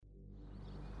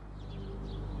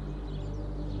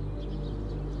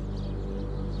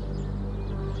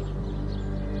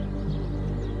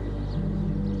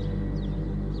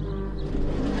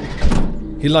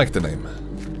He liked the name,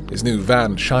 his new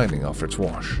van shining after its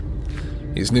wash,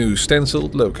 his new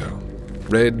stenciled logo,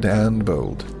 red and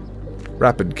bold.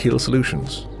 Rapid Kill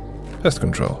Solutions, Pest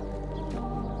Control.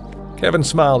 Kevin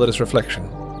smiled at his reflection,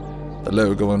 the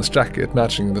logo on his jacket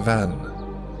matching the van.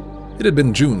 It had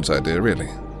been June's idea, really,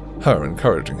 her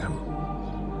encouraging him.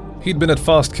 He'd been at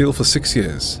Fast Kill for 6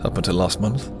 years, up until last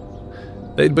month.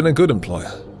 They'd been a good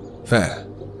employer, fair,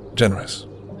 generous,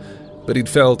 but he'd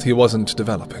felt he wasn't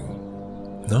developing.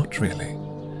 Not really.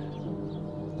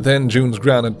 Then June's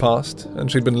gran had passed, and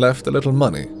she'd been left a little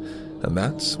money, and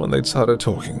that's when they'd started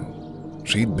talking.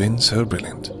 She'd been so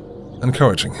brilliant,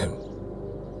 encouraging him,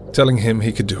 telling him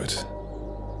he could do it.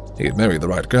 He had married the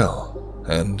right girl,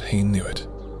 and he knew it.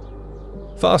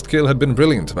 Fast Kill had been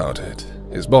brilliant about it,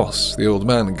 his boss, the old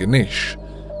man Ganesh,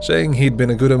 saying he'd been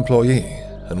a good employee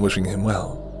and wishing him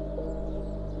well.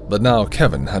 But now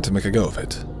Kevin had to make a go of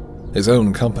it, his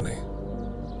own company.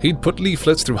 He'd put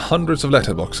leaflets through hundreds of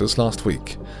letterboxes last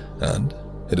week, and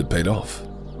it had paid off.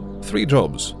 3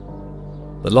 jobs.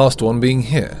 The last one being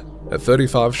here, at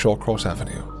 35 Shawcross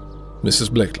Avenue.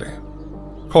 Mrs. Blakely.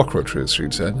 Cockroaches,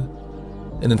 she'd said.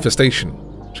 An infestation,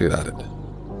 she had added.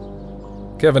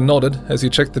 Kevin nodded as he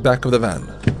checked the back of the van.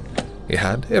 He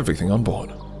had everything on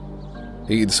board.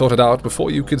 He'd sorted out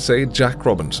before you could say Jack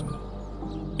Robinson.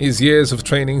 His years of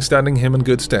training standing him in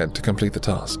good stead to complete the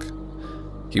task.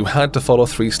 You had to follow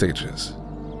 3 stages: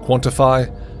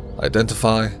 quantify,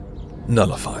 identify,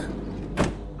 nullify.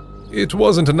 It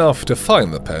wasn't enough to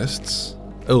find the pests,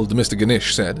 old Mr.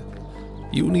 Ganesh said.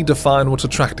 You need to find what's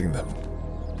attracting them.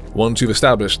 Once you've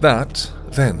established that,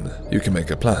 then you can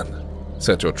make a plan,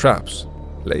 set your traps,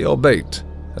 lay your bait,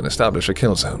 and establish a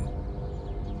kill zone.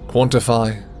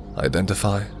 Quantify,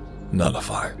 identify,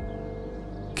 nullify.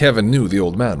 Kevin knew the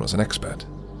old man was an expert.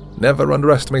 Never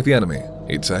underestimate the enemy,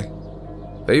 he'd say.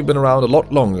 They've been around a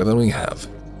lot longer than we have,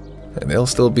 and they'll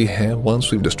still be here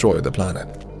once we've destroyed the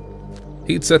planet.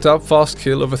 He'd set up Fast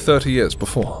Kill over 30 years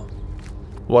before.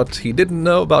 What he didn't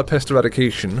know about pest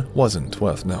eradication wasn't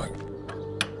worth knowing.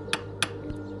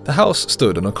 The house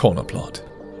stood on a corner plot,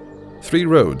 3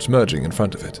 roads merging in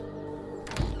front of it.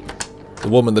 The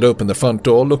woman that opened the front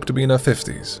door looked to be in her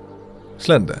 50s,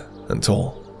 slender and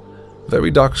tall,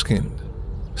 very dark-skinned,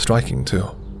 striking too.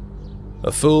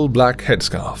 A full black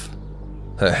headscarf,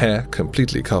 her hair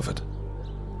completely covered,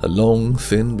 a long,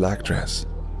 thin black dress.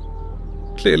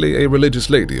 Clearly a religious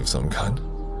lady of some kind,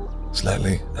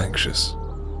 slightly anxious.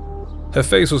 Her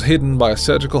face was hidden by a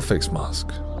surgical face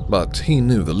mask, but he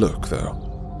knew the look, though.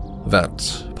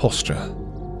 That posture.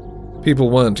 People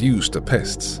weren't used to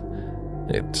pests.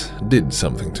 It did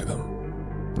something to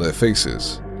them. Their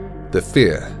faces, the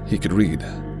fear he could read,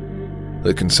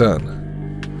 the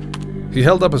concern. He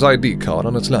held up his ID card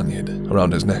on its lanyard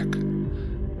around his neck.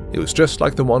 It was just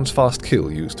like the ones Fast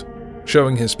Kill used,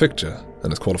 showing his picture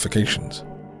and his qualifications.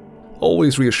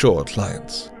 Always reassured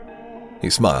clients. He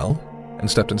smiled and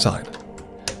stepped inside.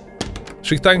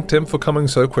 She thanked him for coming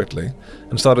so quickly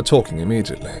and started talking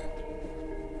immediately.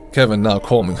 Kevin now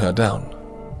calming her down,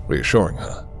 reassuring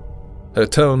her, her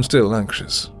tone still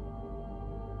anxious.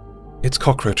 "It's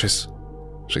cockroaches,"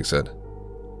 she said,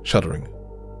 shuddering.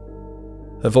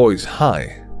 Her voice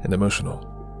high and emotional.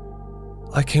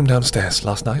 "I came downstairs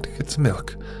last night to get some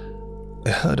milk.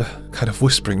 I heard a kind of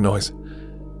whispering noise,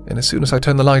 and as soon as I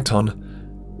turned the light on,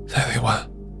 there they were,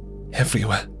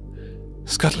 everywhere,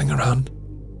 scuttling around."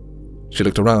 She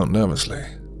looked around nervously.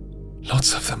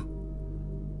 "Lots of them."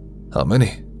 "How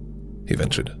many?" he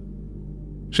ventured.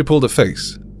 She pulled a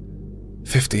face.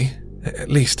 50, at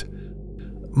least.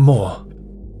 More,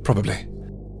 probably.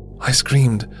 I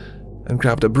screamed and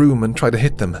grabbed a broom and tried to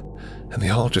hit them, and they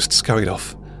all just scurried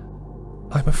off.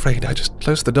 I'm afraid I just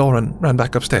closed the door and ran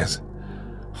back upstairs.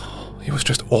 It was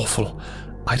just awful.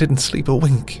 I didn't sleep a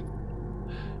wink.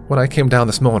 When I came down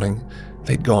this morning,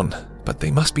 they'd gone, but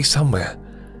they must be somewhere.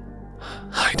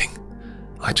 Hiding.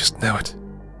 I just know it.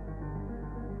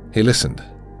 He listened,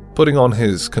 putting on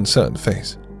his concerned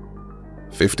face.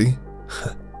 50?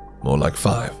 More like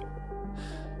 5.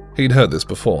 He'd heard this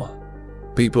before.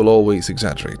 People always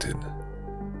exaggerated.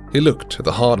 He looked at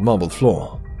the hard marble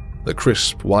floor, the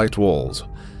crisp white walls,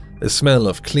 the smell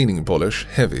of cleaning polish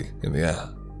heavy in the air.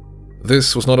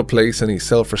 This was not a place any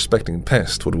self-respecting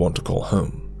pest would want to call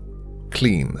home.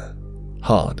 Clean,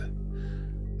 hard.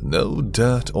 No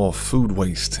dirt or food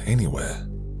waste anywhere.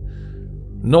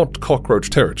 Not cockroach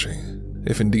territory,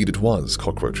 if indeed it was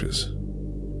cockroaches.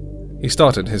 He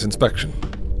started his inspection,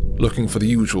 looking for the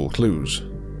usual clues.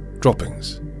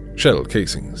 Droppings, shell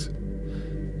casings.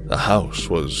 The house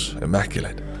was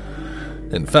immaculate.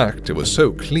 In fact, it was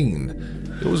so clean,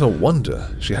 it was a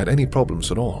wonder she had any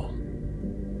problems at all.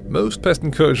 Most pest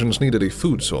incursions needed a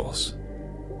food source.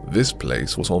 This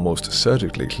place was almost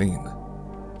surgically clean.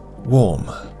 Warm,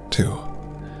 too.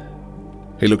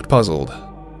 He looked puzzled.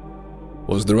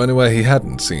 Was there anywhere he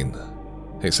hadn't seen?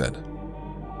 He said.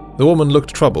 The woman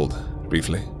looked troubled,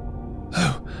 briefly.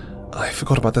 Oh, I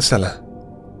forgot about the cellar,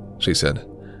 she said.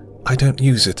 I don't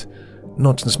use it,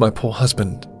 not since my poor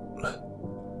husband.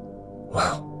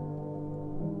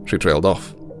 Well, she trailed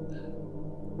off.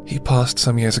 He passed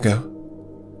some years ago.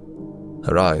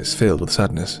 Her eyes filled with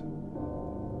sadness.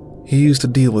 He used to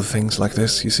deal with things like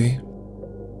this, you see.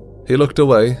 He looked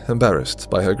away, embarrassed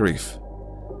by her grief.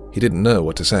 He didn't know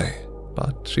what to say,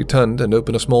 but she turned and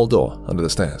opened a small door under the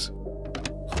stairs.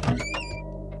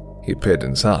 He peered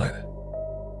inside.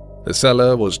 The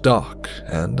cellar was dark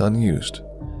and unused,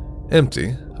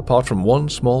 empty apart from one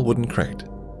small wooden crate,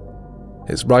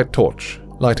 his bright torch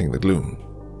lighting the gloom.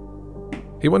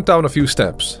 He went down a few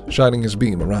steps, shining his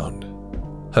beam around,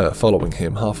 her following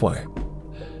him halfway.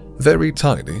 Very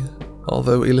tidy,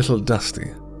 although a little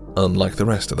dusty, unlike the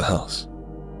rest of the house.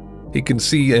 He could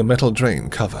see a metal drain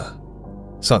cover,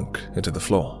 sunk into the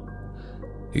floor.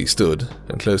 He stood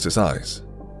and closed his eyes.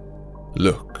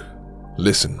 Look,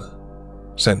 listen,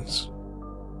 sense.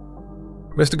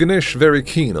 Mr. Ganesh, very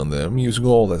keen on them, using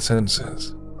all their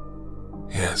senses.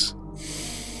 Yes.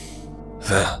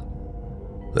 There.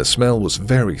 The smell was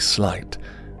very slight,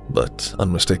 but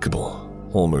unmistakable,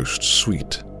 almost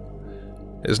sweet.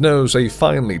 His nose a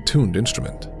finely tuned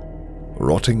instrument.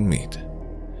 Rotting meat.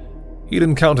 He'd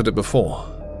encountered it before.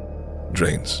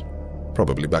 Drains.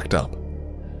 Probably backed up.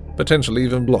 Potentially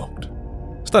even blocked.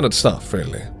 Standard stuff,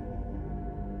 really.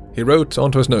 He wrote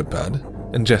onto his notepad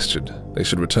and gestured they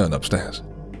should return upstairs.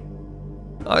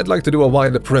 I'd like to do a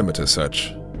wider perimeter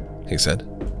search, he said,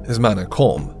 his manner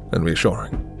calm and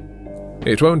reassuring.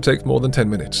 It won't take more than 10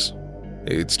 minutes.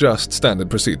 It's just standard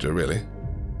procedure, really.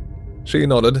 She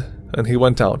nodded, and he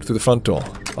went out through the front door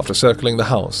after circling the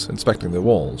house, inspecting the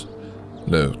walls.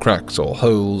 No cracks or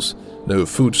holes, no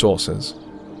food sources.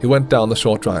 He went down the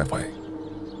short driveway.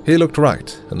 He looked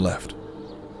right and left.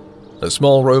 A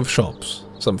small row of shops,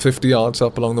 some 50 yards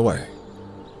up along the way.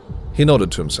 He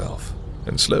nodded to himself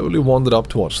and slowly wandered up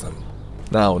towards them,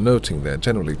 now noting their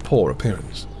generally poor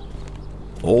appearance.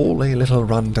 All a little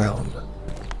run down,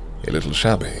 a little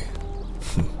shabby.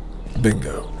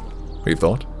 Bingo, he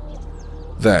thought.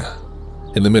 There,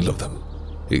 in the middle of them,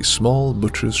 a small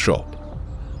butcher's shop.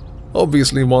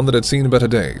 Obviously one that had seen better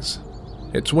days.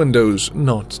 Its windows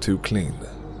not too clean.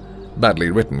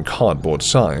 Badly written cardboard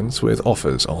signs with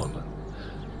offers on.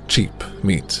 Cheap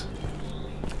meat.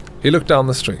 He looked down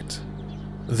the street,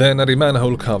 then at a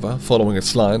manhole cover following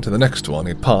its line to the next one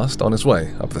he'd passed on his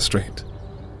way up the street.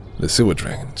 The sewer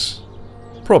drains.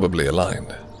 Probably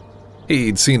aligned.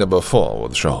 He'd seen it before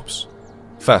with shops.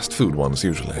 Fast food ones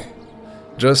usually.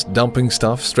 Just dumping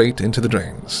stuff straight into the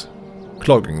drains.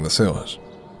 Clogging the sewers.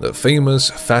 The famous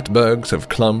fatbergs of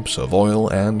clumps of oil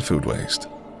and food waste.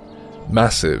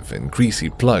 Massive and greasy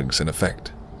plugs in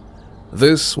effect.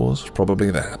 This was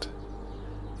probably that.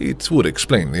 It would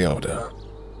explain the odor.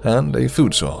 And a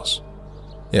food source.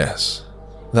 Yes,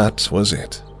 that was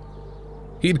it.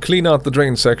 He'd clean out the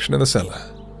drain section in the cellar,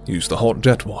 use the hot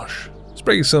jet wash,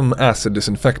 spray some acid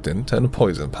disinfectant and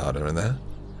poison powder in there,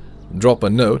 drop a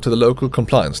note to the local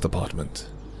compliance department,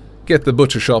 get the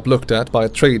butcher shop looked at by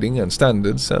trading and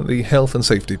standards and the health and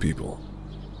safety people.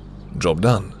 Job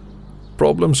done.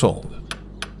 Problem solved.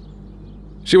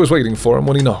 She was waiting for him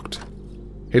when he knocked.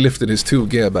 He lifted his 2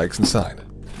 gear bags inside.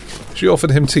 She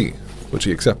offered him tea, which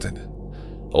he accepted.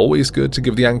 Always good to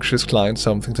give the anxious client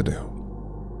something to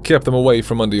do. Kept them away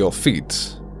from under your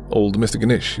feet, old Mr.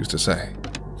 Ganesh used to say.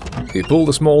 He pulled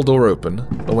the small door open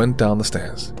and went down the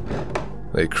stairs.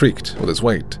 They creaked with his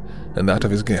weight and that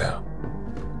of his gear.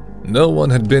 No one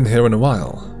had been here in a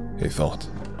while, he thought.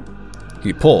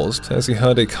 He paused as he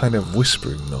heard a kind of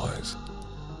whispering noise.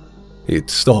 It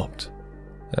stopped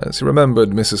as he remembered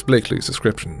Mrs. Blakely's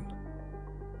description.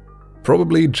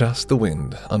 Probably just the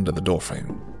wind under the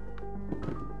doorframe.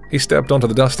 He stepped onto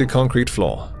the dusty concrete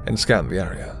floor and scanned the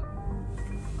area.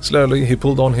 Slowly, he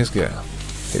pulled on his gear,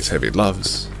 his heavy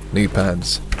gloves, knee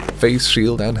pads, face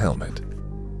shield and helmet.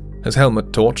 His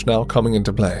helmet torch now coming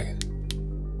into play.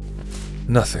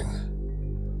 Nothing.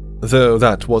 Though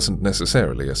that wasn't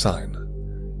necessarily a sign.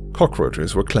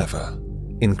 Cockroaches were clever,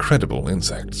 incredible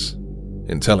insects.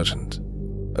 Intelligent.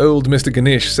 Old Mr.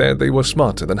 Ganesh said they were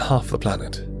smarter than half the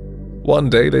planet. One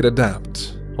day they'd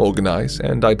adapt, organize,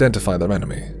 and identify their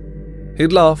enemy.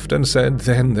 He'd laughed and said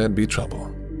then there'd be trouble.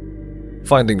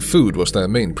 Finding food was their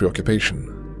main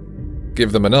preoccupation.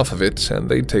 Give them enough of it and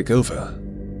they'd take over.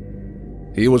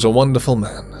 He was a wonderful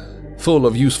man, full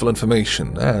of useful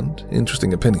information and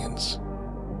interesting opinions.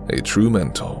 A true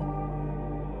mentor.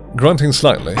 Grunting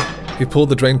slightly, he pulled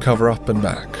the drain cover up and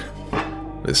back,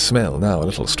 the smell now a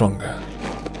little stronger.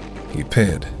 He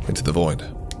peered into the void,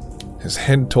 his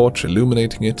head torch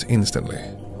illuminating it instantly.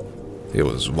 It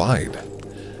was wide,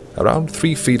 around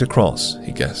 3 feet across,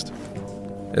 he guessed.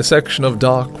 A section of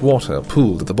dark water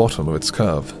pooled at the bottom of its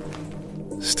curve.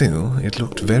 Still, it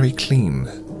looked very clean.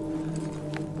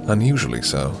 Unusually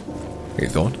so, he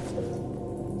thought.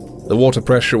 The water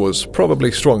pressure was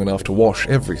probably strong enough to wash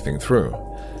everything through,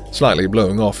 slightly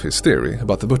blowing off his theory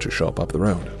about the butcher shop up the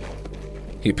road.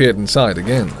 He peered inside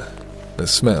again, the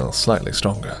smell slightly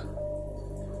stronger.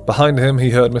 Behind him, he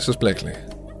heard Mrs. Blakely.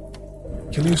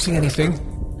 "Can you see anything?"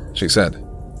 she said,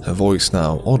 her voice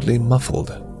now oddly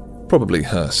muffled, probably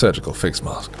her surgical face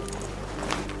mask.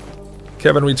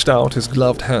 Kevin reached out his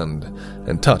gloved hand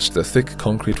and touched the thick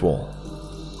concrete wall.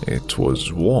 It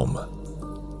was warm.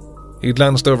 He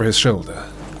glanced over his shoulder.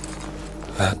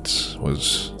 That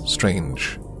was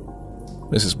strange.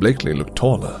 Mrs. Blakely looked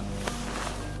taller.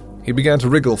 He began to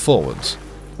wriggle forwards,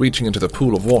 reaching into the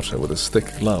pool of water with his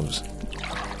thick gloves.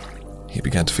 He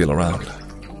began to feel around.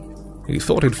 He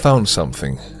thought he'd found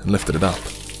something and lifted it up.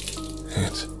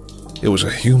 It was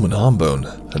a human arm bone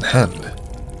and hand,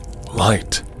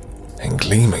 white and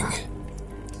gleaming.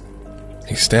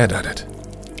 He stared at it.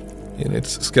 In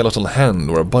its skeletal hand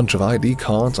were a bunch of ID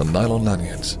cards on nylon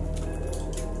lanyards.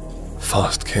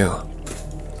 Fast kill,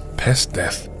 pest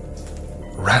death,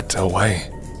 rat away,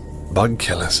 bug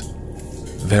killers,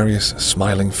 various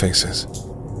smiling faces.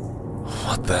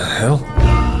 What the hell?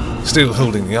 Still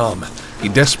holding the arm, he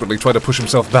desperately tried to push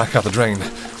himself back out the drain,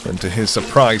 when to his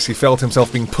surprise he felt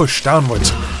himself being pushed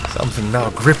downwards, something now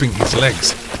gripping his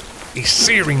legs, a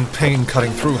searing pain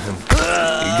cutting through him.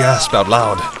 He gasped out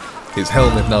loud, his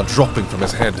helmet now dropping from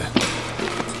his head.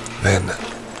 Then,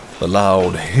 the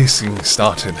loud hissing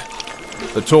started,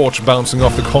 the torch bouncing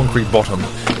off the concrete bottom,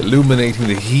 illuminating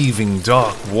the heaving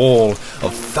dark wall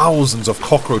of thousands of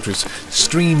cockroaches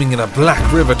streaming in a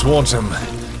black river towards him,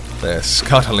 their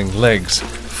scuttling legs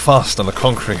fast on the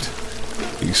concrete.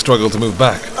 He struggled to move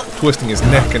back, twisting his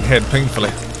neck and head painfully,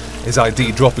 his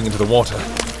ID dropping into the water.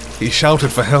 He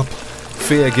shouted for help,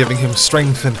 fear giving him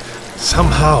strength, and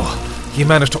somehow he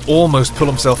managed to almost pull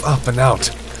himself up and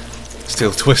out.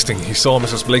 Still twisting, he saw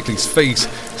Mrs. Blakely's face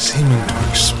seeming to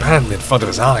expand in front of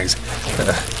his eyes,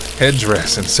 her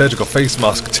headdress and surgical face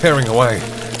mask tearing away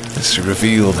as she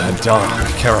revealed her dark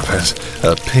carapace,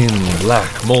 her pin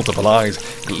black multiple eyes,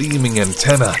 gleaming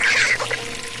antennae,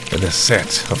 and a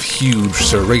set of huge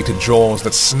serrated jaws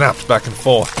that snapped back and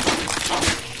forth,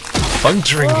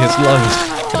 puncturing his lungs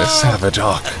in a savage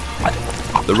arc.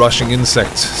 The rushing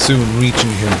insects soon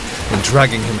reaching him and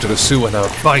dragging him to the sewer in a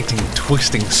biting,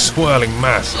 twisting, swirling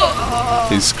mass.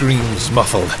 His screams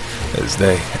muffled as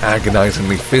they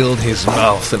agonizingly filled his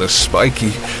mouth in a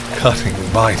spiky, cutting,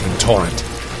 biting torrent.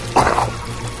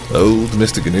 Old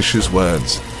Mr. Ganish's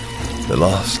words, the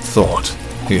last thought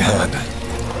he had.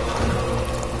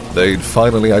 They'd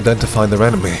finally identified their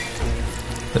enemy,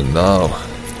 and now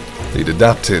they'd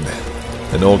adapted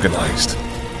and organized.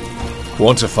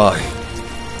 Quantify,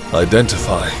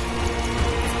 identify,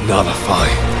 nullify.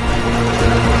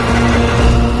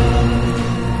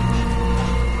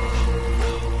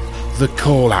 The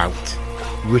Call Out,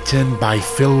 written by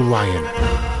Phil Ryan,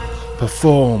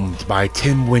 performed by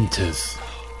Tim Winters,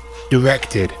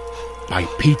 directed by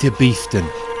Peter Beeston,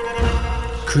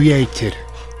 created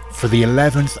for the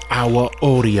 11th Hour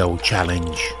Audio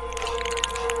Challenge.